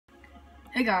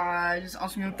Hey guys, it's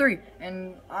Awesome Bo3,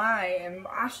 and I am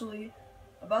actually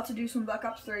about to do some Black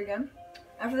Ops 3 again.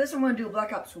 After this, I'm going to do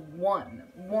Black Ops 1.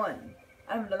 I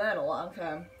haven't done that in a long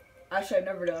time. Actually, I've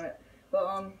never done it. But,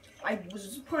 I was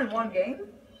just playing one game,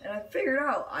 and I figured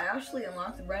out I actually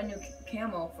unlocked a brand new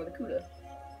camo for the Kuda.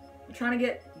 I'm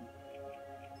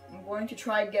going to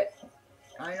try to get,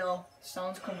 I know,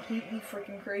 sounds completely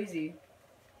freaking crazy.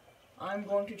 I'm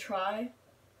going to try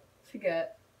to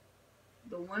get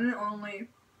the one and only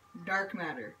dark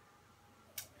matter.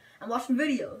 I'm watching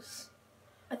videos.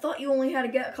 I thought you only had to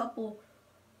get a couple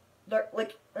dark,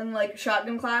 like in like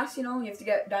shotgun class, you know, you have to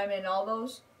get diamond in all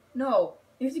those. No,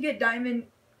 you have to get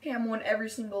diamond camo in every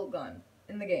single gun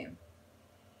in the game.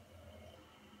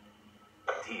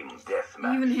 Team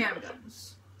deathmatch. Even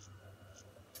handguns.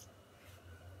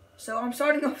 So I'm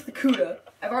starting off with the Kuda.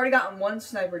 I've already gotten one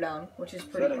sniper down, which is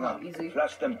pretty easy.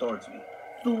 Flash them towards me.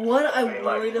 The one I'm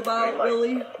worried about,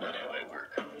 really,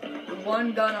 the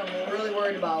one gun I'm really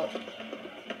worried about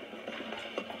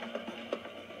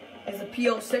is the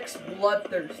PO6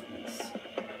 Bloodthirsties.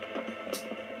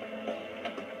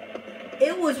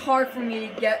 It was hard for me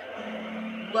to get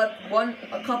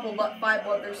a couple 5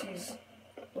 Bloodthirsties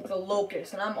with the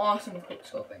Locust, and I'm awesome with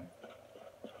quickscoping.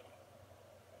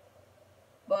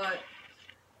 But,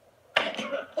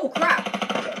 oh crap!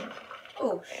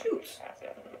 Oh shoot!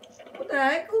 What the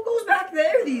heck? Who goes back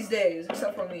there these days,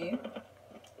 except for me?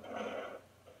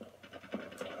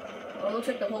 Oh, it looks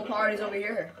like the whole party's over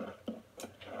here.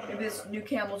 Maybe this new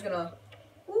camel's gonna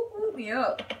whoop me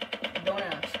up. Don't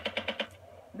ask.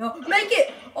 No, make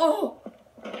it! Oh!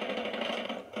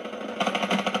 Headshot.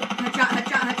 Can I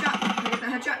get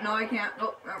that headshot? No, I can't.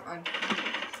 Oh, never mind.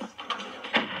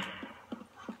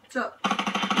 What's up?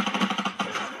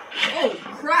 Oh,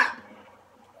 crap!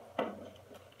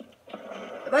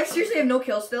 If I seriously have no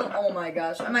kills still, oh my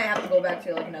gosh, I might have to go back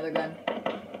to like another gun.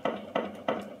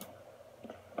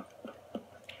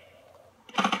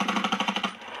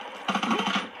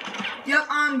 Yep,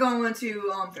 I'm going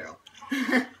to Feral.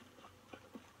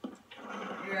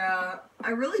 Yeah,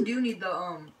 I really do need the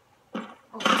oh,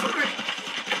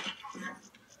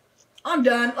 I'm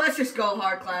done. Let's just go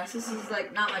hard class. This is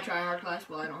like not my try hard class.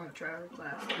 Well, I don't have try hard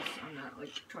class. I'm not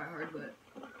like try hard, but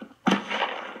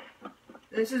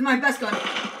this is my best gun.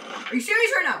 Are you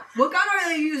serious right now? What gun are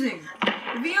they using?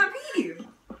 The VIP.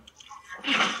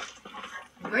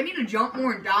 Do I need to jump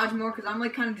more and dodge more? Because I'm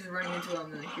like kind of just running into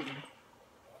them and then shooting.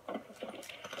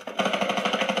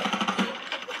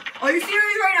 Are you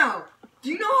serious right now? Do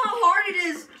you know how hard it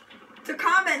is to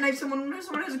combat knife someone when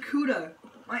someone has a Kuda?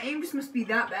 My aim just must be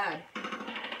that bad.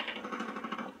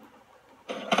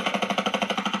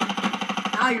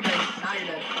 Now you're dead.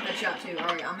 Headshot too.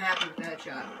 Alright, I'm happy with the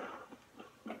headshot.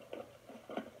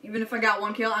 Even if I got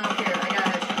one kill, I don't care. I got a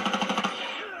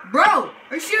headshot. Bro!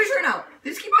 Are you serious right now?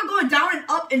 They just keep on going down and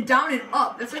up and down and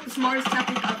up. That's like the smartest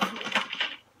technique I've...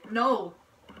 No.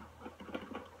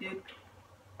 Dude.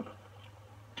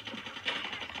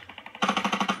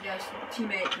 Yes,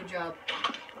 teammate, good job.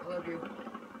 I love you.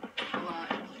 A lot.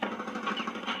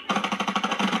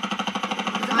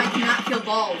 Because I cannot kill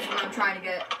balls when I'm trying to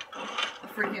get a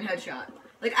freaking headshot.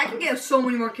 Like, I can get so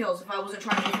many more kills if I wasn't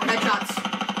trying to go for headshots.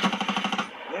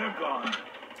 They're gone.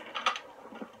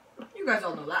 You guys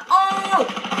all know that. Oh!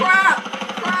 Crap!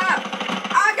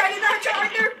 Ah, can I get that headshot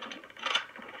right there?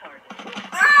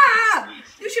 Ah!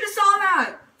 You should have saw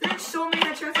that! There's so many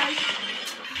headshots.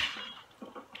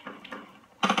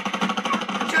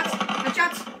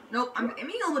 Headshots! Nope, I'm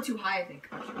aiming a little bit too high, I think.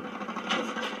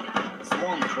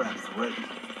 Swarm traps ready.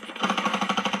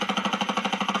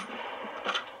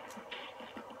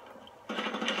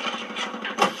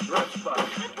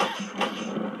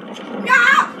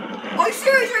 Are you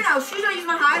serious right now? Should I use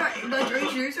my high? Like, are you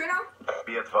serious right now?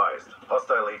 Be advised,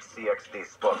 hostile HCXD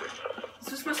spotted.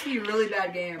 This must be a really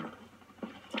bad game.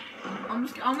 I'm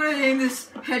gonna name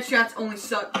this headshots only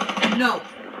suck. No.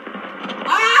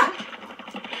 Ah!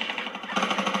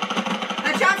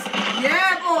 Headshots?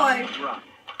 Yeah, boy.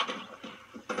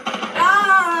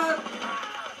 Ah!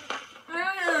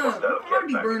 I'm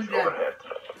already burned dead.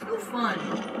 It's no fun.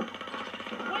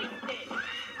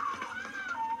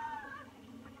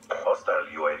 Hostile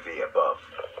UAV above.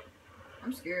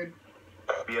 I'm scared.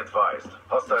 Be advised,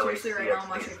 hostile Seriously, right now I'm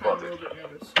HCXD actually kind of a spotted. little bit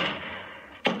nervous.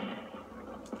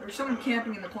 There's someone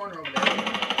camping in the corner over there.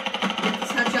 Get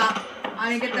this headshot. I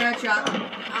didn't get the headshot.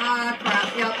 Ah,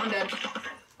 crap. Yep, I'm dead.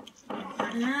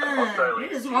 Ah,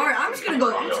 it is hard. I'm just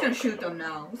gonna shoot them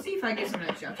now. Let's see if I get some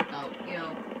headshots without, you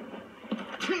know.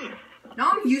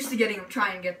 Now I'm used to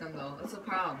trying to get them though. That's the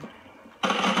problem.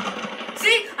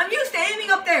 See? I'm used to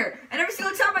aiming up there! And every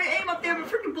single time I aim up there, my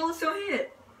freaking bullets don't hit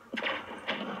it.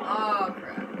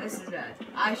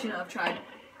 I shouldn't have tried.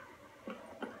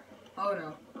 Oh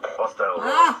no. Hostile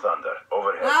Ah! thunder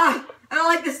overhead. Ah! I don't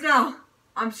like this now.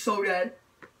 I'm so dead.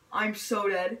 I'm so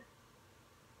dead.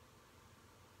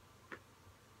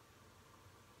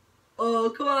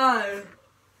 Oh, come on.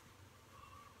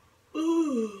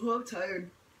 Ooh, I'm tired.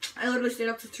 I literally stayed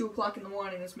up till 2 o'clock in the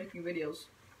morning just making videos.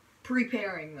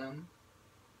 Preparing them.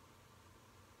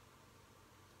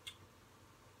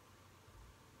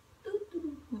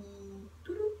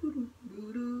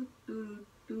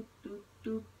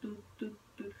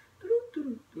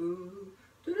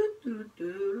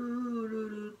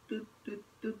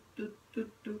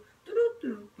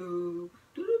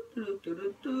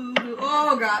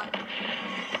 Oh god.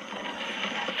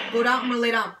 Go down, I'm gonna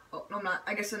lay down. Oh, no I'm not.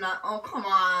 I guess I'm not. Oh, come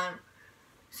on.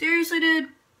 Seriously, dude?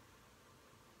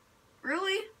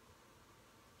 Really?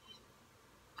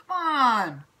 Come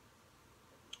on.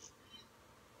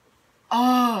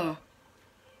 Oh.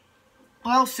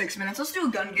 Well, 6 minutes. Let's do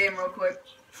a gun game real quick.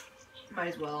 Might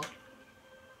as well.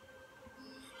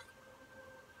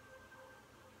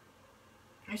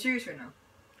 Are you serious right now?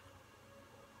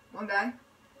 One guy.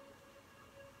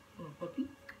 Oh, puppy.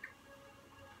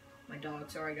 My dog.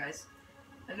 Sorry, guys.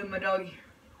 I love my doggy.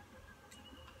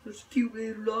 Such a cute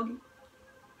little doggy.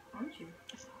 Aren't you?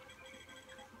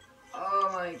 Oh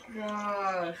my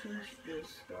gosh. Where's the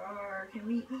star? Can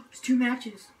we... There's 2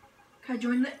 matches. Can I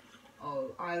join the...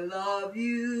 Oh, I love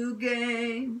you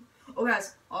game. Oh,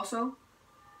 guys. Also,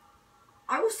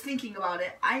 I was thinking about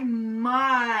it. I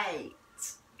might...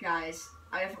 Guys,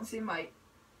 I definitely say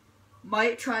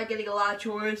might try getting a lot of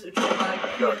chores or try my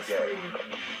PS3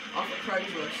 off of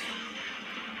Craigslist.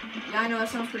 Yeah, I know that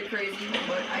sounds pretty crazy,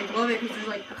 but I love it because there's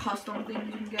like custom things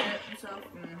you can get and stuff.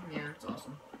 Yeah, it's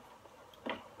awesome.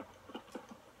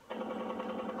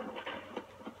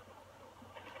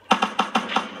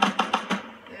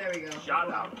 There we go.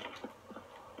 Shot out.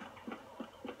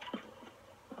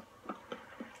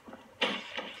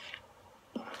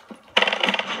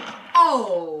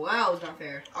 Oh, that was not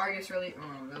fair. Argus really.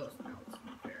 Oh, that was not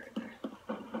fair right there.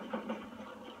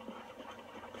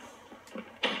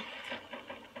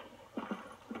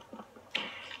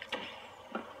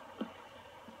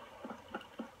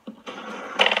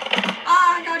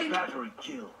 Ah, I got him. Battery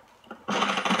kill.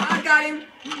 I got him.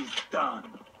 He's done.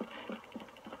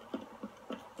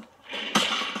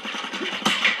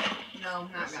 No,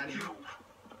 not got him.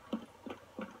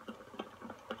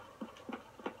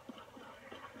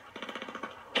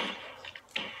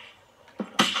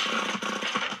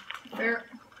 Fair.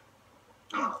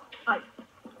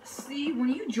 See, when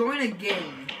you join a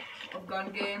game, a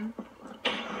gun game,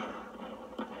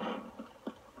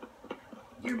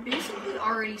 you're basically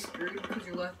already screwed because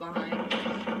you're left behind.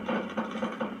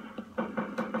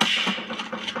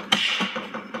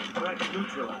 Threat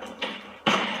neutralized.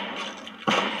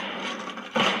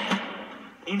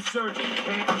 Insurgent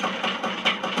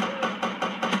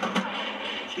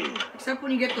kill. Except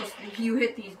when you get those, you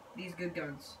hit these good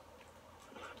guns.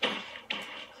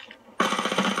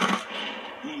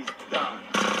 He's done.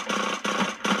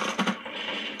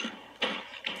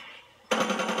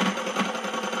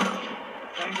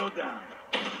 Tango down.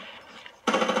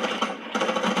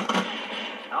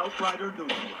 Outrider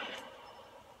neutralized.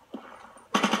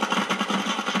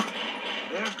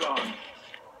 They're gone.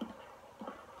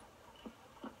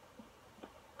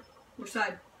 Which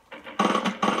side?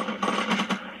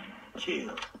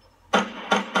 Kill.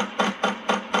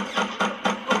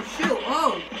 Oh shoot!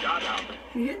 Oh, Shot out.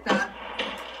 he hit that.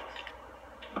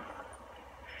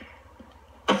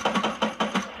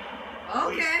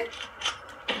 Okay.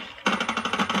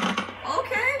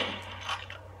 Okay.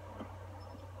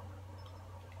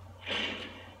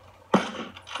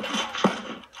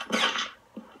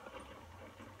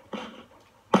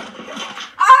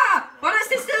 Ah! Why did I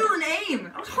stay still and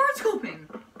aim? I was hard scoping.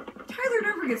 Tyler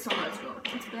never gets so hard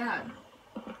scope. It's bad.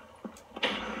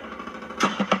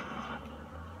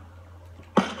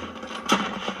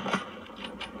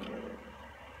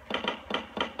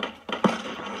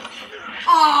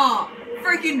 Oh,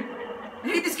 freaking! I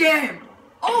hate this game.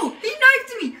 Oh, he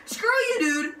knifed me. Screw you,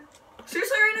 dude.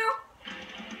 Seriously, right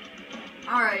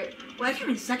now? All right. Well, I came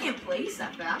in 2nd place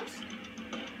that fast.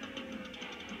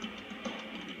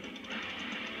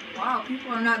 Wow,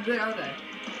 people are not good, are they?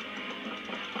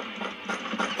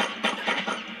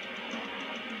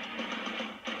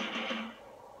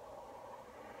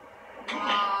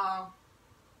 Wow.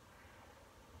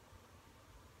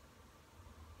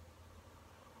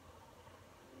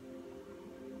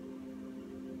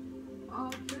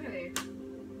 Okay.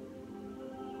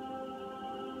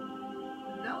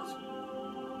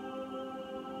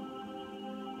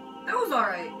 That was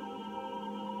alright.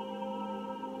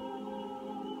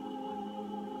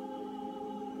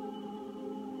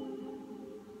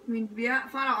 mean, to be flat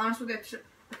out honest with you,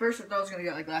 the first I thought I was gonna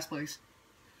get like last place.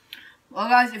 Well,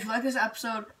 guys, if you like this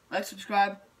episode, like,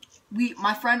 subscribe.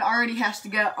 My friend already has to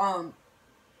get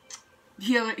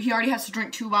he already has to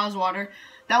drink 2 bottles of water.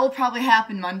 That will probably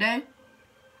happen Monday,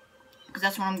 because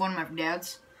that's when I'm going to my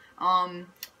dad's.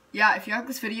 Yeah, if you like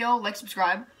this video, like,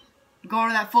 subscribe. Go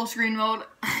to that full screen mode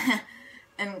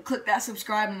and click that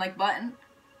subscribe and like button.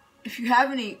 If you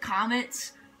have any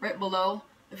comments, right below.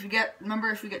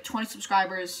 Remember, if we get 20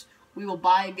 subscribers, we will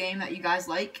buy a game that you guys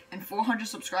like. And 400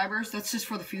 subscribers, that's just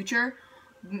for the future.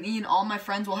 Me and all my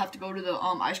friends will have to go to the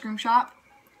ice cream shop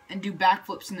and do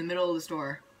backflips in the middle of the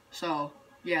store. So,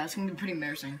 yeah, it's going to be pretty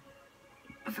embarrassing.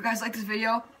 If you guys like this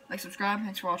video, like, subscribe.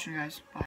 Thanks for watching, guys. Bye.